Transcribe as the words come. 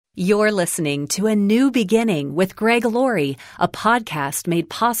You're listening to A New Beginning with Greg Laurie, a podcast made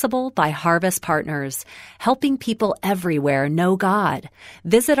possible by Harvest Partners, helping people everywhere know God.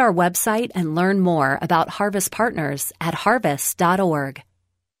 Visit our website and learn more about Harvest Partners at harvest.org.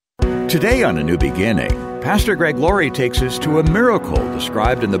 Today on A New Beginning, Pastor Greg Laurie takes us to a miracle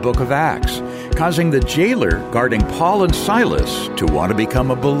described in the book of Acts, causing the jailer guarding Paul and Silas to want to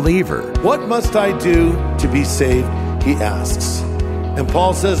become a believer. What must I do to be saved? He asks. And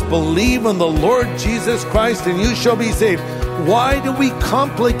Paul says, believe on the Lord Jesus Christ and you shall be saved. Why do we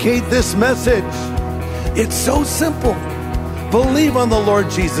complicate this message? It's so simple. Believe on the Lord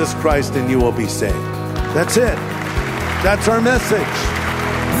Jesus Christ and you will be saved. That's it. That's our message.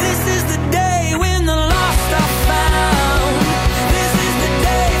 This is the day when the lost are found. This is the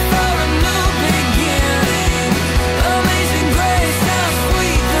day for a new beginning. Amazing grace, how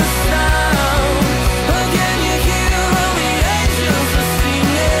sweet the sound. Again you hear all the angels are singing.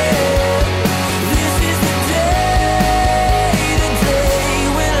 This is the day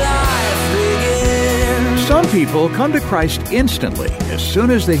when life begins. Some people come to Christ instantly as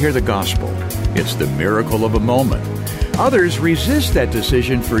soon as they hear the gospel. It's the miracle of a moment. Others resist that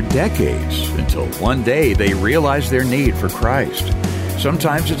decision for decades until one day they realize their need for Christ.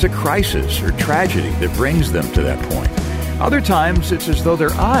 Sometimes it's a crisis or tragedy that brings them to that point. Other times it's as though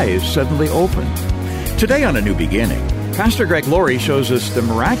their eyes suddenly open. Today on A New Beginning, Pastor Greg Laurie shows us the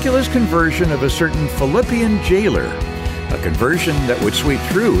miraculous conversion of a certain Philippian jailer, a conversion that would sweep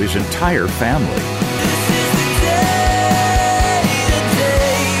through his entire family.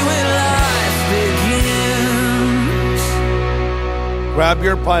 Grab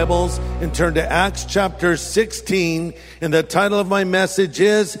your Bibles and turn to Acts chapter 16. And the title of my message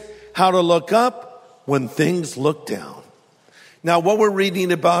is How to Look Up When Things Look Down. Now, what we're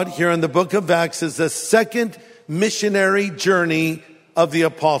reading about here in the book of Acts is the second missionary journey of the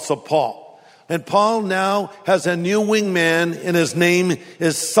Apostle Paul. And Paul now has a new wingman, and his name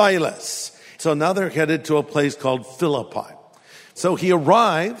is Silas. So now they're headed to a place called Philippi. So he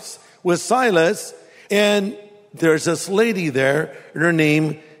arrives with Silas, and there's this lady there, and her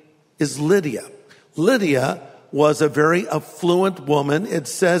name is Lydia. Lydia was a very affluent woman. It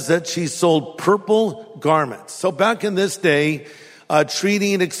says that she sold purple garments. So back in this day,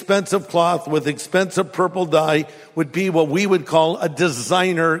 treating expensive cloth with expensive purple dye would be what we would call a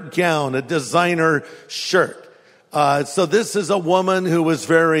designer gown, a designer shirt. So this is a woman who was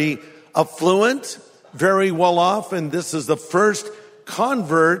very affluent, very well off, and this is the first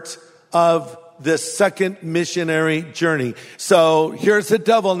convert of this second missionary journey. So here's the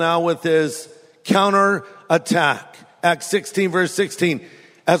devil now with his counter attack. Acts 16 verse 16.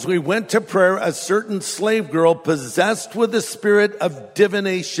 As we went to prayer, a certain slave girl possessed with the spirit of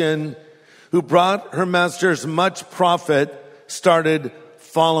divination, who brought her masters much profit, started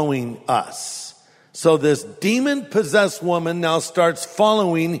following us. So this demon-possessed woman now starts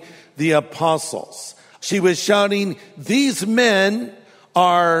following the apostles. She was shouting, "These men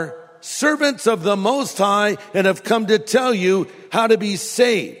are servants of the Most High and have come to tell you how to be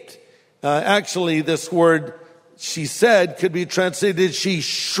saved." Actually, this word she said could be translated, she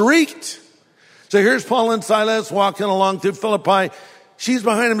shrieked. So here's Paul and Silas walking along through Philippi. She's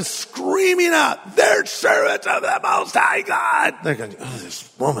behind him screaming out, "They're servants of the Most High God." They're going, "Oh, this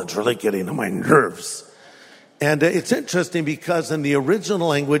woman's really getting on my nerves." And it's interesting because in the original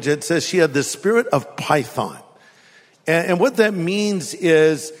language, it says she had the spirit of Python. And what that means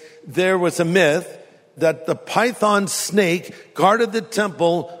is there was a myth that the python snake guarded the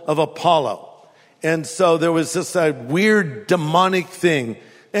temple of Apollo. And so there was this weird demonic thing.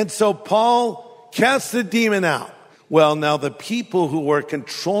 And so Paul cast the demon out. Well, now the people who were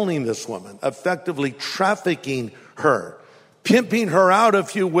controlling this woman, effectively trafficking her, pimping her out,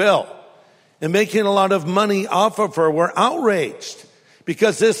 if you will, and making a lot of money off of her, were outraged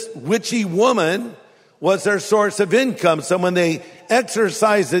because this witchy woman was their source of income. So when they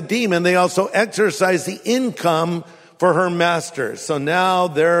exorcised the demon, they also exorcised the income for her masters. So now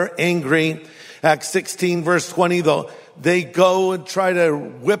they're angry. Acts 16 verse 20, though, they go and try to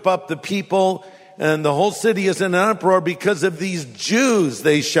whip up the people, and the whole city is in an uproar because of these Jews,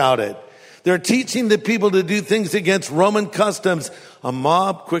 they shouted. They're teaching the people to do things against Roman customs. A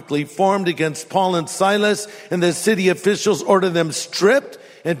mob quickly formed against Paul and Silas, and the city officials ordered them stripped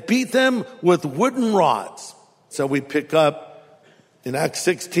and beat them with wooden rods. So we pick up in Acts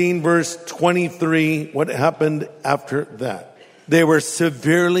 16 verse 23, what happened after that. They were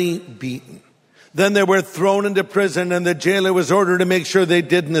severely beaten. Then they were thrown into prison, and the jailer was ordered to make sure they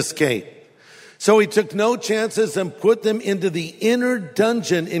didn't escape. So he took no chances and put them into the inner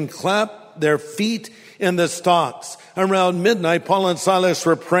dungeon and clapped their feet in the stocks. Around midnight, Paul and Silas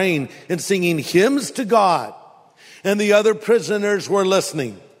were praying and singing hymns to God, and the other prisoners were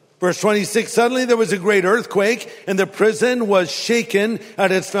listening. Verse 26, suddenly there was a great earthquake, and the prison was shaken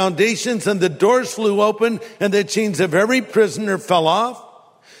at its foundations, and the doors flew open, and the chains of every prisoner fell off.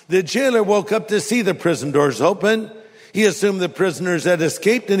 The jailer woke up to see the prison doors open. He assumed the prisoners had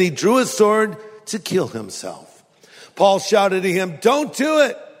escaped, and he drew his sword to kill himself. Paul shouted to him, "Don't do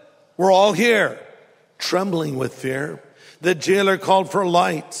it. We're all here." Trembling with fear, the jailer called for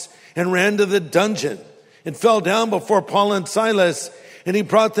lights and ran to the dungeon and fell down before Paul and Silas. And he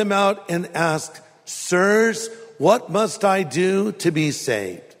brought them out and asked, "Sirs, what must I do to be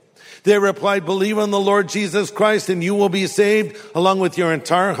saved?" They replied, "Believe on the Lord Jesus Christ and you will be saved along with your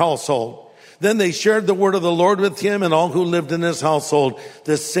entire household." Then they shared the word of the Lord with him and all who lived in his household.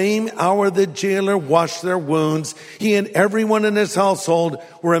 The same hour the jailer washed their wounds. He and everyone in his household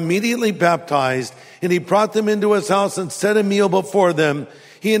were immediately baptized, and he brought them into his house and set a meal before them.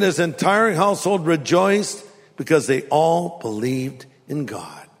 He and his entire household rejoiced because they all believed in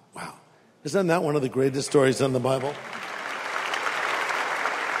God. Wow. Isn't that one of the greatest stories in the Bible?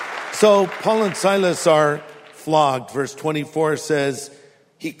 So Paul and Silas are flogged. Verse 24 says,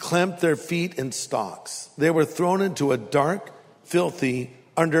 he clamped their feet in stocks. They were thrown into a dark, filthy,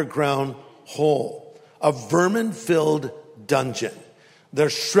 underground hole, a vermin-filled dungeon.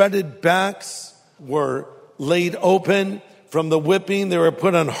 Their shredded backs were laid open from the whipping. They were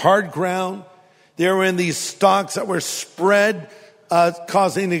put on hard ground. They were in these stocks that were spread,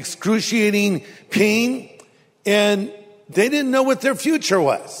 causing excruciating pain. And they didn't know what their future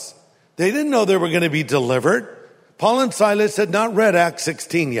was. They didn't know they were going to be delivered. Paul and Silas had not read Acts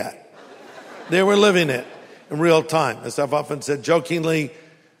 16 yet. They were living it in real time. As I've often said jokingly,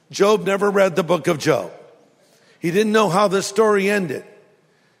 Job never read the book of Job. He didn't know how the story ended.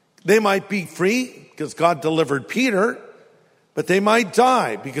 They might be free because God delivered Peter, but they might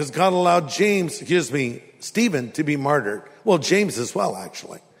die because God allowed Stephen to be martyred. Well, James as well,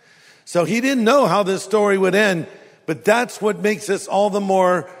 actually. So he didn't know how this story would end, but that's what makes this all the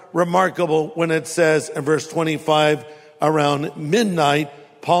more remarkable when it says in verse 25, around midnight,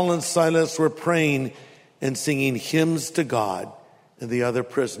 Paul and Silas were praying and singing hymns to God, and the other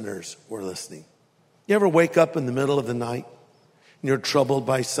prisoners were listening. You ever wake up in the middle of the night and you're troubled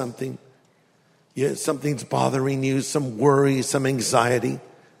by something? Something's bothering you, some worry, some anxiety.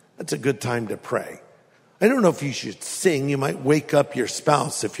 That's a good time to pray. I don't know if you should sing. You might wake up your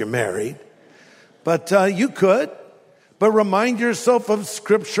spouse if you're married. But you could. But remind yourself of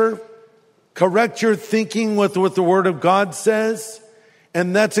Scripture. Correct your thinking with what the Word of God says.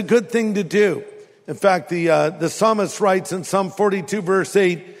 And that's a good thing to do. In fact, the psalmist writes in Psalm 42, verse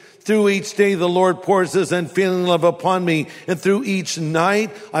 8, through each day the Lord pours his unfailing love upon me, and through each night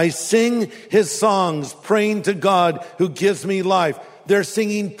I sing his songs, praying to God who gives me life. They're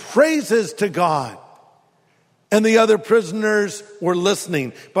singing praises to God. And the other prisoners were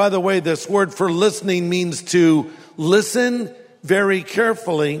listening. By the way, this word for listening means to listen very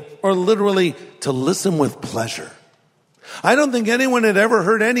carefully, or literally to listen with pleasure. I don't think anyone had ever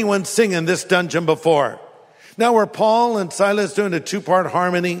heard anyone sing in this dungeon before. Now, were Paul and Silas doing a two-part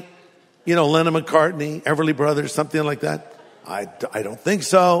harmony? Lennon McCartney, Everly Brothers, something like that? I don't think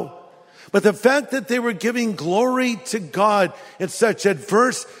so. But the fact that they were giving glory to God in such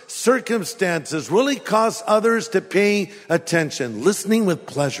adverse circumstances really caused others to pay attention, listening with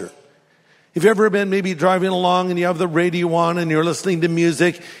pleasure. Have you ever been maybe driving along and you have the radio on and you're listening to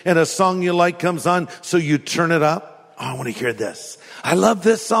music and a song you like comes on, so you turn it up? Oh, I want to hear this. I love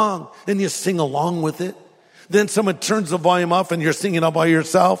this song. Then you sing along with it. Then someone turns the volume off and you're singing all by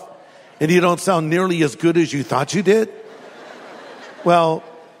yourself and you don't sound nearly as good as you thought you did. Well,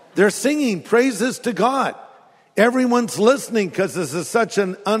 they're singing praises to God. Everyone's listening because this is such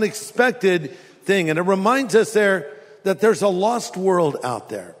an unexpected thing. And it reminds us there that there's a lost world out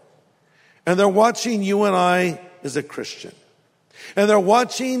there. And they're watching you and I as a Christian. And they're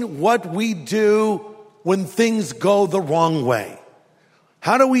watching what we do when things go the wrong way.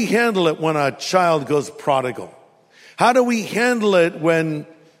 How do we handle it when a child goes prodigal? How do we handle it when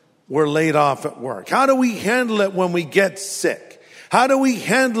we're laid off at work? How do we handle it when we get sick? How do we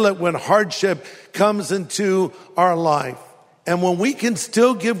handle it when hardship comes into our life? And when we can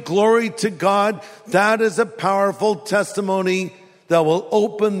still give glory to God, that is a powerful testimony that will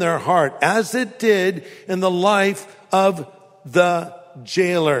open their heart, as it did in the life of the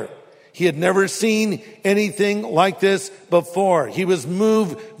jailer. He had never seen anything like this before. He was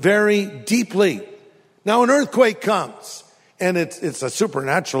moved very deeply. Now an earthquake comes, and it's a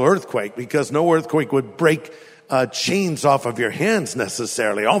supernatural earthquake because no earthquake would break chains off of your hands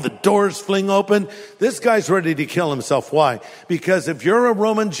necessarily. All the doors fling open. This guy's ready to kill himself. Why? Because if you're a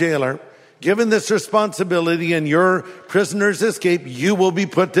Roman jailer, given this responsibility and your prisoners escape, you will be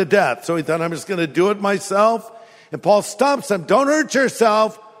put to death. So he thought, I'm just going to do it myself. And Paul stops him. Don't hurt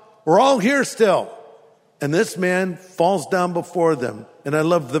yourself. We're all here still. And this man falls down before them. And I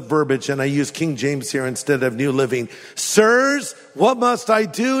love the verbiage, and I use King James here instead of New Living. Sirs, what must I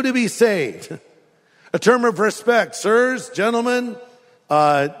do to be saved? A term of respect. Sirs, gentlemen,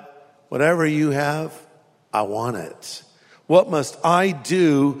 whatever you have, I want it. What must I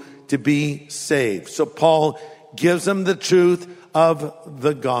do to be saved? So Paul gives them the truth of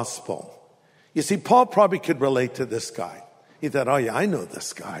the gospel. You see, Paul probably could relate to this guy. He thought, oh yeah, I know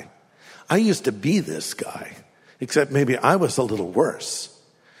this guy. I used to be this guy, except maybe I was a little worse.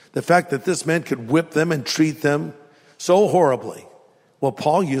 The fact that this man could whip them and treat them so horribly. Well,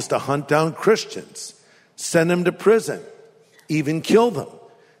 Paul used to hunt down Christians, send them to prison, even kill them.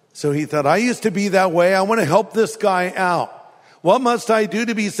 So he thought, I used to be that way. I want to help this guy out. What must I do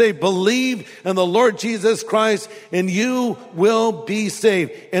to be saved? Believe in the Lord Jesus Christ and you will be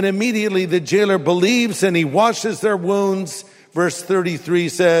saved. And immediately the jailer believes and he washes their wounds. Verse 33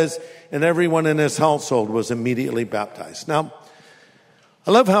 says, and everyone in his household was immediately baptized. Now,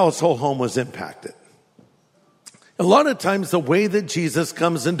 I love how his whole home was impacted. A lot of times the way that Jesus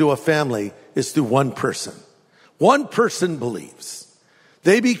comes into a family is through one person. One person believes.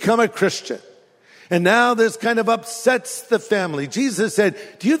 They become a Christian. And now this kind of upsets the family. Jesus said,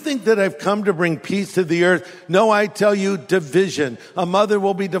 do you think that I've come to bring peace to the earth? No, I tell you, division. A mother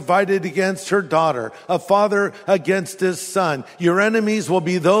will be divided against her daughter, a father against his son. Your enemies will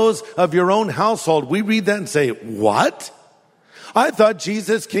be those of your own household. We read that and say, what? I thought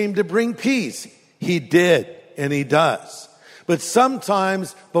Jesus came to bring peace. He did, and he does. But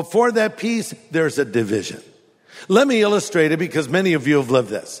sometimes before that peace, there's a division. Let me illustrate it because many of you have lived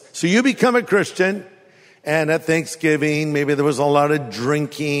this. So you become a Christian, and at Thanksgiving, maybe there was a lot of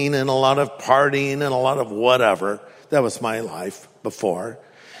drinking and a lot of partying and a lot of whatever. That was my life before.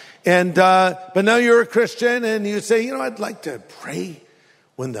 And, but now you're a Christian and you say, you know, I'd like to pray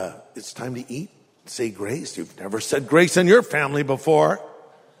when it's time to eat, say grace. You've never said grace in your family before.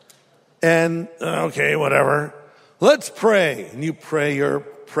 And, okay, whatever. Let's pray. And you pray your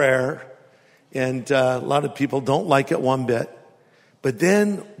prayer. And a lot of people don't like it one bit. But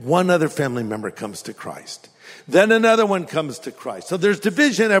then one other family member comes to Christ. Then another one comes to Christ. So there's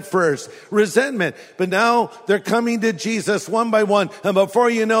division at first, resentment. But now they're coming to Jesus one by one. And before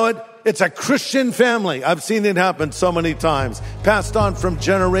you know it, it's a Christian family. I've seen it happen so many times. Passed on from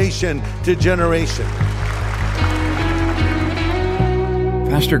generation to generation.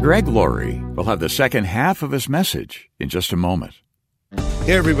 Pastor Greg Laurie will have the second half of his message in just a moment.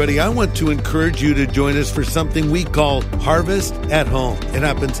 Hey everybody, I want to encourage you to join us for something we call Harvest at Home. It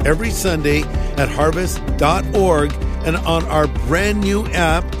happens every Sunday at harvest.org and on our brand new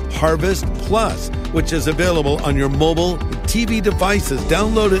app, Harvest Plus, which is available on your mobile TV devices.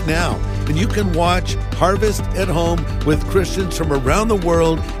 Download it now, and you can watch Harvest at Home with Christians from around the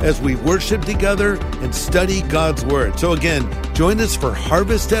world as we worship together and study God's Word. So again, join us for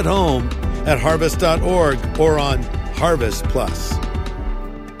Harvest at Home at harvest.org or on Harvest Plus.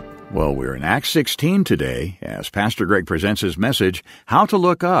 Well, we're in Acts 16 today as Pastor Greg presents his message, How to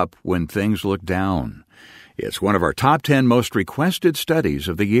Look Up When Things Look Down. It's one of our top 10 most requested studies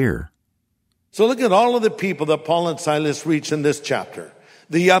of the year. So look at all of the people that Paul and Silas reach in this chapter.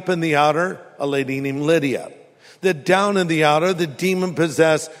 The up and the outer, a lady named Lydia. The down and the outer, the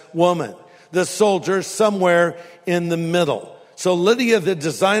demon-possessed woman. The soldier somewhere in the middle. So Lydia, the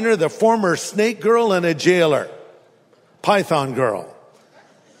designer, the former snake girl, and a jailer. Python girl.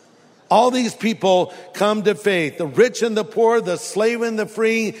 All these people come to faith. The rich and the poor, the slave and the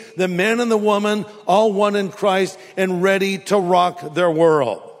free, the man and the woman, all one in Christ and ready to rock their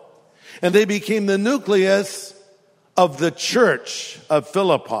world. And they became the nucleus of the church of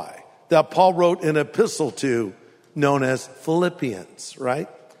Philippi that Paul wrote an epistle to known as Philippians, right?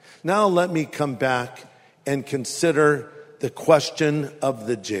 Now let me come back and consider the question of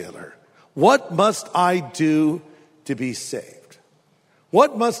the jailer. What must I do to be saved?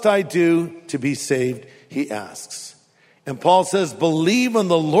 What must I do to be saved? He asks. And Paul says, believe in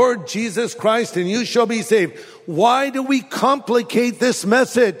the Lord Jesus Christ and you shall be saved. Why do we complicate this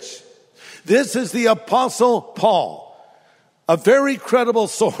message? This is the Apostle Paul, a very credible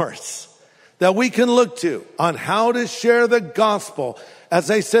source that we can look to on how to share the gospel. As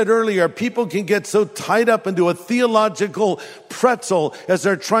I said earlier, people can get so tied up into a theological pretzel as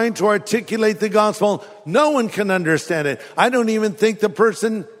they're trying to articulate the gospel. No one can understand it. I don't even think the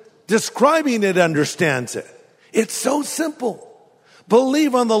person describing it understands it. It's so simple.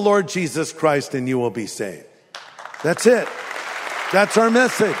 Believe on the Lord Jesus Christ and you will be saved. That's it. That's our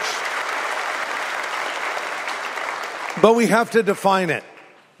message. But we have to define it.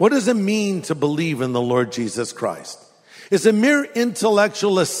 What does it mean to believe in the Lord Jesus Christ? Is it mere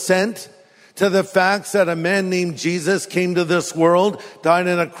intellectual assent to the facts that a man named Jesus came to this world, died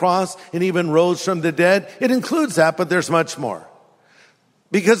on a cross, and even rose from the dead? It includes that, but there's much more.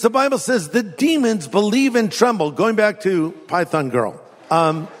 Because the Bible says the demons believe and tremble. Going back to Python Girl.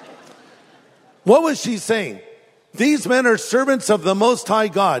 What was she saying? These men are servants of the Most High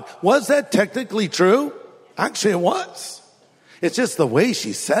God. Was that technically true? Actually, it was. It's just the way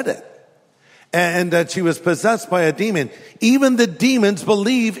she said it. And that she was possessed by a demon. Even the demons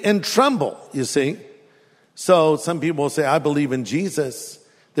believe and tremble, you see. So some people will say, I believe in Jesus,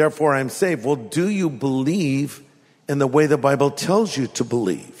 therefore I'm saved. Well, do you believe in the way the Bible tells you to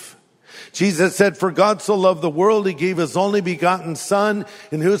believe? Jesus said, for God so loved the world, he gave his only begotten Son,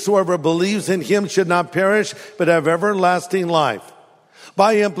 and whosoever believes in him should not perish, but have everlasting life.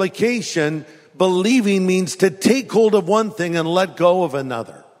 By implication, believing means to take hold of one thing and let go of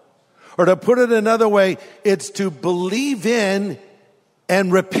another. Or to put it another way, it's to believe in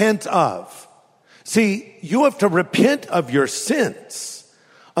and repent of. See, you have to repent of your sins.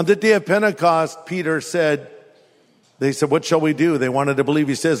 On the day of Pentecost, Peter said, they said, what shall we do? They wanted to believe.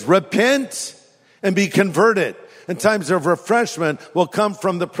 He says, repent and be converted. And times of refreshment will come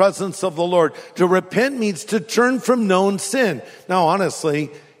from the presence of the Lord. To repent means to turn from known sin. Now, honestly,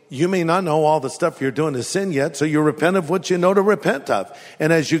 you may not know all the stuff you're doing is sin yet, so you repent of what you know to repent of.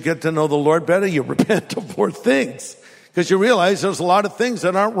 And as you get to know the Lord better, you repent of more things. Because you realize there's a lot of things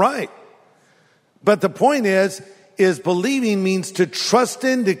that aren't right. But the point is believing means to trust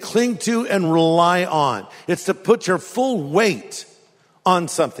in, to cling to, and rely on. It's to put your full weight on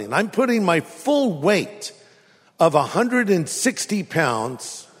something. I'm putting my full weight of 160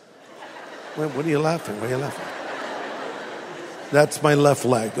 pounds. What are you laughing? Why are you laughing? That's my left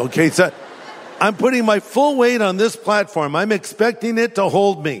leg. Okay, so I'm putting my full weight on this platform. I'm expecting it to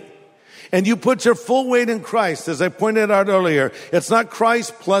hold me. And you put your full weight in Christ, as I pointed out earlier. It's not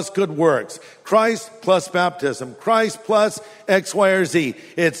Christ plus good works. Christ plus baptism. Christ plus X, Y, or Z.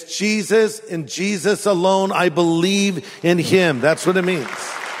 It's Jesus and Jesus alone. I believe in him. That's what it means.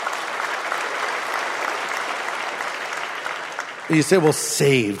 You say, well,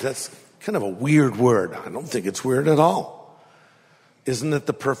 saved. That's kind of a weird word. I don't think it's weird at all. Isn't it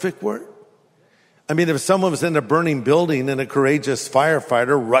the perfect word? I mean, if someone was in a burning building and a courageous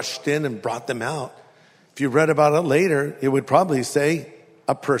firefighter rushed in and brought them out, if you read about it later, it would probably say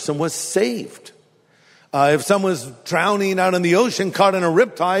a person was saved. If someone was drowning out in the ocean, caught in a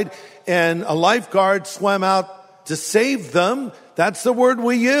riptide, and a lifeguard swam out to save them, that's the word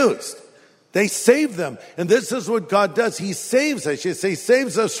we used. They saved them. And this is what God does. He saves us. You say,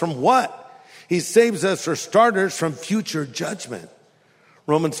 saves us from what? He saves us, for starters, from future judgment.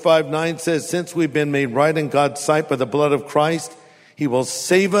 Romans 5:9 says, since we've been made right in God's sight by the blood of Christ, he will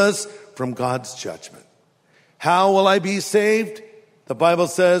save us from God's judgment. How will I be saved? The Bible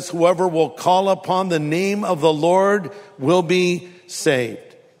says, whoever will call upon the name of the Lord will be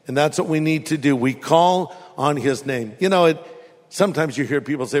saved. And that's what we need to do. We call on his name. You know, sometimes you hear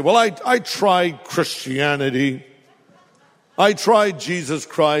people say, well, I tried Christianity. I tried Jesus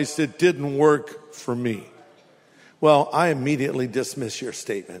Christ. It didn't work for me. Well, I immediately dismiss your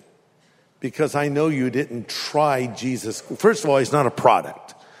statement because I know you didn't try Jesus. First of all, he's not a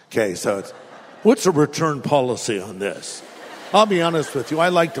product. Okay, so what's the return policy on this? I'll be honest with you. I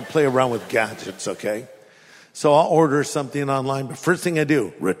like to play around with gadgets, okay? So I'll order something online, but first thing I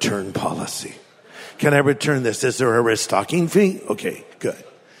do, return policy. Can I return this? Is there a restocking fee? Okay, good.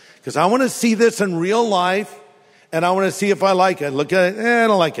 Because I want to see this in real life, and I want to see if I like it. Look at it, I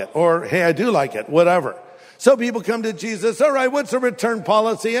don't like it. Or, hey, I do like it, whatever. So people come to Jesus, all right, what's the return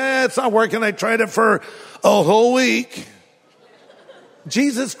policy? It's not working. I tried it for a whole week.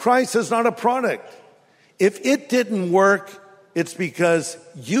 Jesus Christ is not a product. If it didn't work, it's because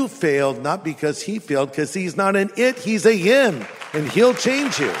you failed, not because he failed, because he's not an it, he's a him, and he'll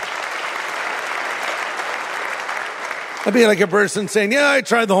change you. I'd be like a person saying, yeah, I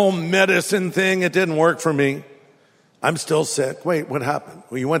tried the whole medicine thing. It didn't work for me. I'm still sick. Wait, what happened?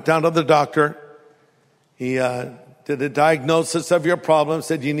 Well, you went down to the doctor. He did a diagnosis of your problem,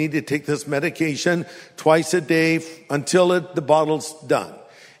 said you need to take this medication twice a day until the bottle's done.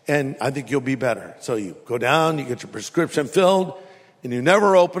 And I think you'll be better. So you go down, you get your prescription filled, and you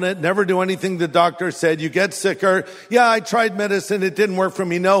never open it, never do anything the doctor said. You get sicker. Yeah, I tried medicine. It didn't work for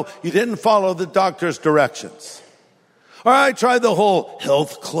me. No, you didn't follow the doctor's directions. Or I tried the whole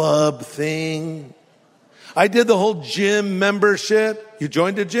health club thing. I did the whole gym membership. You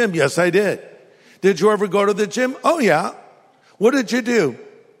joined a gym? Yes, I did. Did you ever go to the gym? Oh, yeah. What did you do?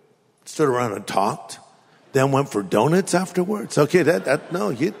 Stood around and talked, then went for donuts afterwards. Okay,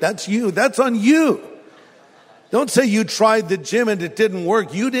 that's you. That's on you. Don't say you tried the gym and it didn't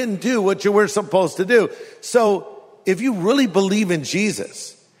work. You didn't do what you were supposed to do. So if you really believe in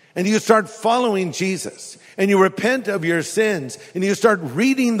Jesus and you start following Jesus and you repent of your sins and you start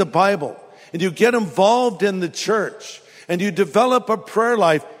reading the Bible and you get involved in the church and you develop a prayer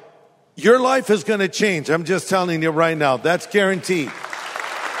life, your life is going to change. I'm just telling you right now. That's guaranteed.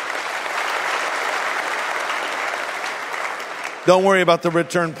 Don't worry about the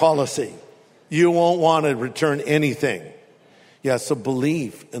return policy. You won't want to return anything. Yeah, so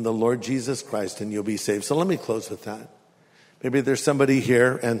believe in the Lord Jesus Christ and you'll be saved. So let me close with that. Maybe there's somebody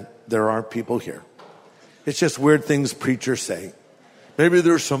here, and there are people here. It's just weird things preachers say. Maybe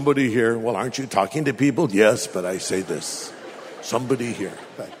there's somebody here. Well, aren't you talking to people? Yes, but I say this. Somebody here.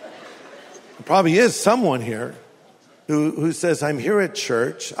 But there probably is someone here who says, I'm here at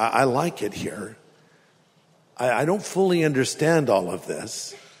church. I like it here. I don't fully understand all of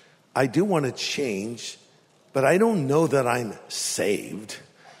this. I do want to change, but I don't know that I'm saved.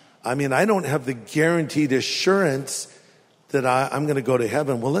 I mean, I don't have the guaranteed assurance that I'm going to go to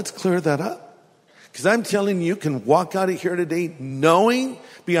heaven. Well, let's clear that up. Because I'm telling you can walk out of here today knowing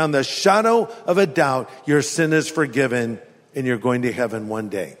beyond the shadow of a doubt your sin is forgiven and you're going to heaven one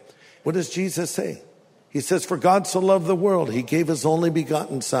day. What does Jesus say? He says, for God so loved the world, he gave his only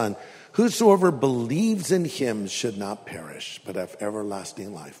begotten Son. Whosoever believes in him should not perish, but have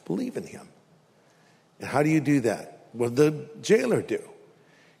everlasting life. Believe in him. And how do you do that? What did the jailer do?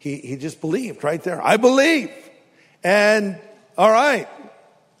 He just believed right there. I believe. And all right,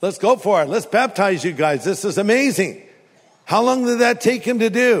 let's go for it. Let's baptize you guys. This is amazing. How long did that take him to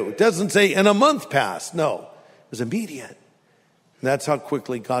do? It doesn't say in a month passed. No, it was immediate. And that's how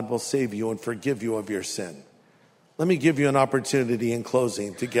quickly God will save you and forgive you of your sin. Let me give you an opportunity in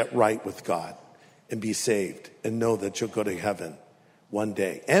closing to get right with God and be saved and know that you'll go to heaven one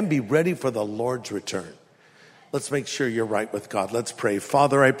day and be ready for the Lord's return. Let's make sure you're right with God. Let's pray.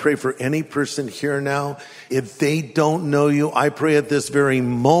 Father, I pray for any person here now. If they don't know you, I pray at this very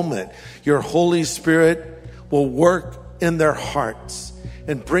moment, your Holy Spirit will work in their hearts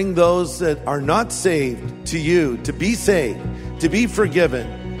and bring those that are not saved to you, to be saved, to be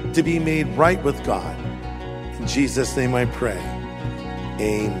forgiven, to be made right with God. In Jesus' name I pray.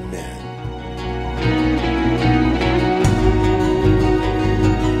 Amen.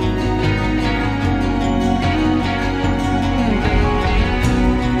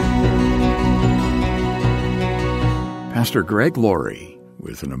 Pastor Greg Laurie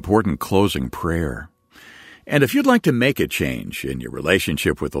with an important closing prayer. And if you'd like to make a change in your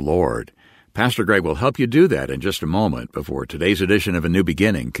relationship with the Lord, Pastor Greg will help you do that in just a moment before today's edition of A New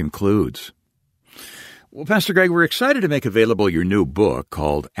Beginning concludes. Well, Pastor Greg, we're excited to make available your new book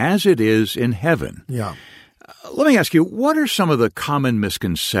called As It Is in Heaven. Yeah. Let me ask you, what are some of the common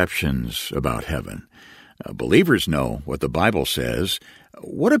misconceptions about heaven? Believers know what the Bible says.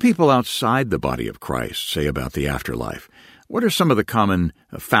 What do people outside the body of Christ say about the afterlife? What are some of the common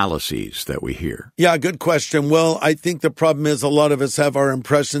fallacies that we hear? Yeah, good question. Well, I think the problem is a lot of us have our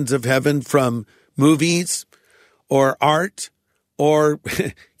impressions of heaven from movies or art or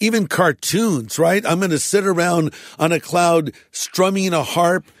even cartoons, right? I'm going to sit around on a cloud strumming a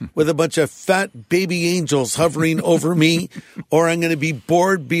harp with a bunch of fat baby angels hovering over me, or I'm going to be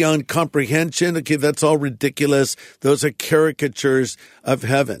bored beyond comprehension. Okay, that's all ridiculous. Those are caricatures of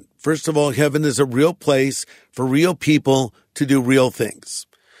heaven. First of all, heaven is a real place for real people to do real things.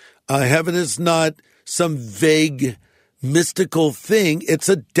 Heaven is not some vague mystical thing. It's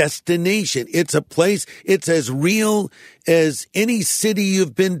a destination. It's a place. It's as real as any city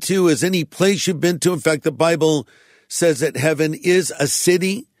you've been to, as any place you've been to. In fact, the Bible says that heaven is a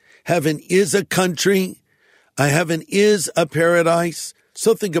city. Heaven is a country. Heaven is a paradise.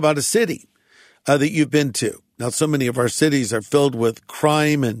 So think about a city that you've been to. Now, so many of our cities are filled with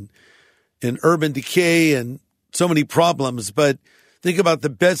crime and urban decay and so many problems, but think about the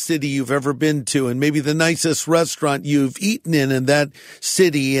best city you've ever been to and maybe the nicest restaurant you've eaten in that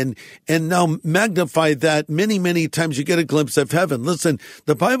city, and now magnify that many, many times. You get a glimpse of heaven. Listen,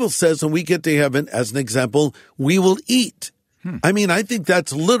 the Bible says when we get to heaven, as an example, we will eat. I mean, I think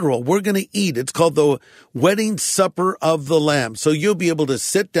that's literal. We're going to eat. It's called the wedding supper of the Lamb. So you'll be able to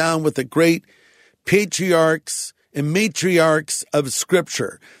sit down with the great patriarchs and matriarchs of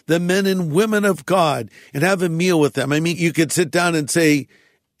Scripture, the men and women of God, and have a meal with them. I mean, you could sit down and say,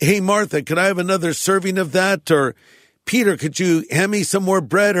 hey, Martha, could I have another serving of that? Or Peter, could you hand me some more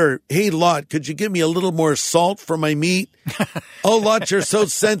bread? Or, hey, Lot, could you give me a little more salt for my meat? Oh, Lot, you're so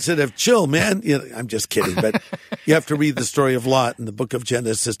sensitive. Chill, man. You know, I'm just kidding, but you have to read the story of Lot in the book of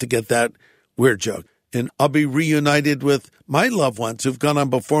Genesis to get that weird joke. And I'll be reunited with my loved ones who've gone on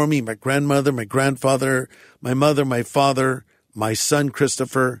before me, my grandmother, my grandfather, my mother, my father, my son,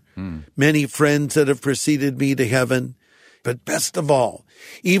 Christopher, many friends that have preceded me to heaven. But best of all,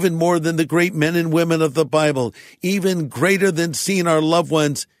 even more than the great men and women of the Bible, even greater than seeing our loved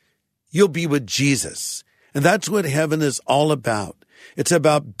ones, you'll be with Jesus. And that's what heaven is all about. It's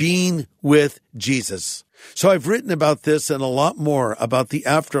about being with Jesus. So I've written about this and a lot more about the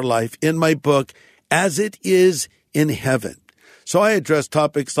afterlife in my book, As It Is in Heaven. So I address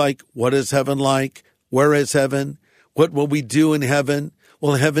topics like, what is heaven like? Where is heaven? What will we do in heaven?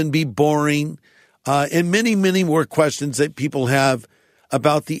 Will heaven be boring? And many, many more questions that people have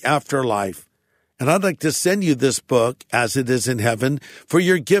about the afterlife. And I'd like to send you this book, As It Is in Heaven, for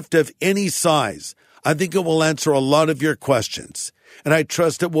your gift of any size. I think it will answer a lot of your questions. And I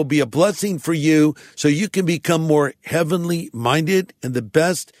trust it will be a blessing for you so you can become more heavenly minded in the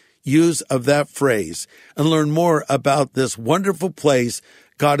best use of that phrase and learn more about this wonderful place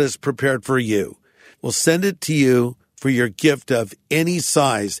God has prepared for you. We'll send it to you for your gift of any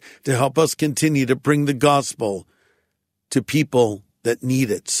size to help us continue to bring the gospel to people that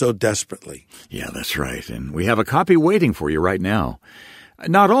need it so desperately. Yeah, that's right. And we have a copy waiting for you right now.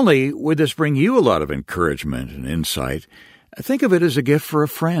 Not only would this bring you a lot of encouragement and insight, think of it as a gift for a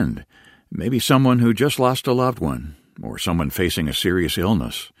friend, maybe someone who just lost a loved one or someone facing a serious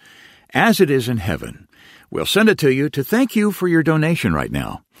illness. As It Is in Heaven. We'll send it to you to thank you for your donation right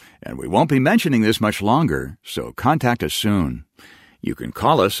now. And we won't be mentioning this much longer, so contact us soon. You can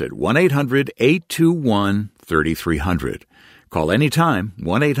call us at 1-800-821-3300. Call anytime,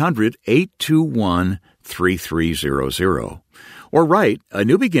 1-800-821-3300. Or write A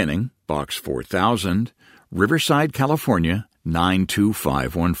New Beginning, Box 4000, Riverside, California,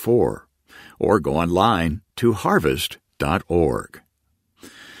 92514. Or go online to harvest.org.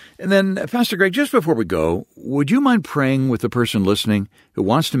 And then, Pastor Greg, just before we go, would you mind praying with the person listening who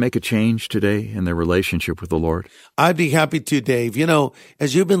wants to make a change today in their relationship with the Lord? I'd be happy to, Dave. You know,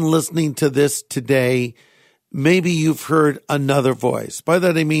 as you've been listening to this today, maybe you've heard another voice. By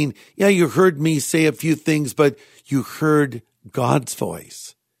that I mean, yeah, you heard me say a few things, but you heard God's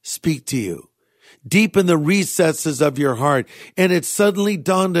voice speak to you deep in the recesses of your heart. And it suddenly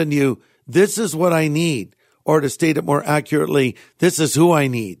dawned on you, this is what I need. Or to state it more accurately, this is who I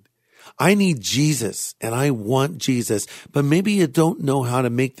need. I need Jesus and I want Jesus, but maybe you don't know how to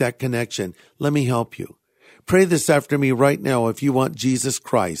make that connection. Let me help you. Pray this after me right now if you want Jesus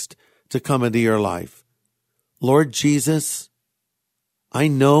Christ to come into your life. Lord Jesus, I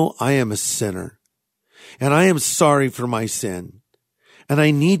know I am a sinner and I am sorry for my sin and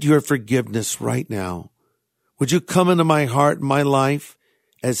I need your forgiveness right now. Would you come into my heart and my life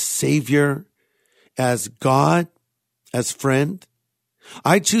as Savior, as God, as friend?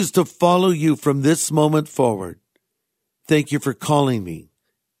 I choose to follow you from this moment forward. Thank you for calling me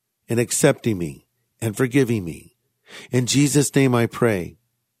and accepting me and forgiving me. In Jesus' name I pray.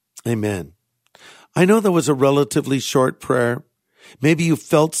 Amen. I know that was a relatively short prayer. Maybe you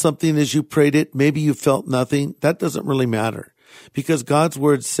felt something as you prayed it. Maybe you felt nothing. That doesn't really matter because God's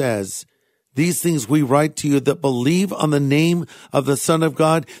word says, these things we write to you that believe on the name of the Son of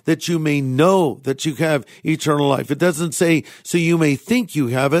God, that you may know that you have eternal life. It doesn't say, so you may think you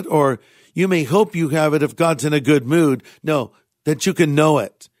have it, or you may hope you have it if God's in a good mood. No, that you can know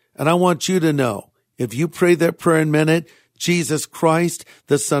it. And I want you to know, if you pray that prayer and meant it, Jesus Christ,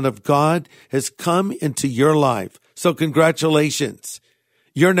 the Son of God, has come into your life. So congratulations.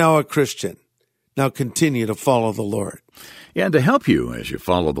 You're now a Christian. Now continue to follow the Lord. And to help you as you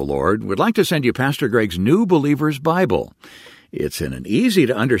follow the Lord, we'd like to send you Pastor Greg's New Believer's Bible. It's in an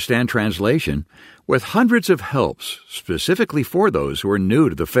easy-to-understand translation with hundreds of helps specifically for those who are new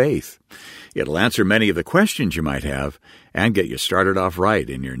to the faith. It'll answer many of the questions you might have and get you started off right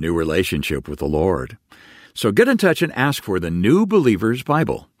in your new relationship with the Lord. So get in touch and ask for the New Believer's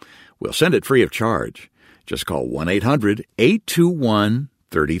Bible. We'll send it free of charge. Just call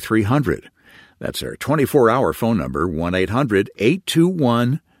 1-800-821-3300. That's our 24-hour phone number,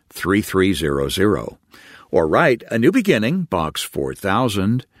 1-800-821-3300. Or write A New Beginning, Box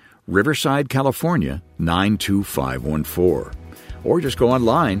 4000, Riverside, California, 92514. Or just go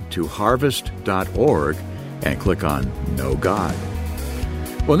online to harvest.org and click on Know God.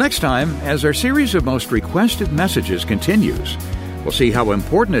 Well, next time, as our series of most requested messages continues, we'll see how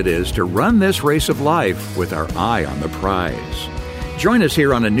important it is to run this race of life with our eye on the prize. Join us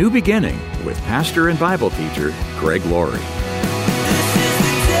here on A New Beginning with pastor and Bible teacher Greg Laurie. This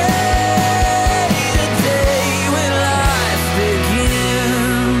is the day when life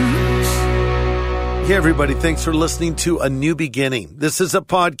begins. Hey, everybody. Thanks for listening to A New Beginning. This is a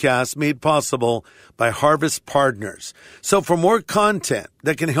podcast made possible by Harvest Partners. So for more content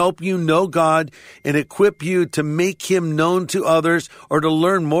that can help you know God and equip you to make Him known to others, or to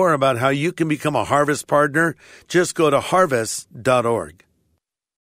learn more about how you can become a Harvest Partner, just go to harvest.org.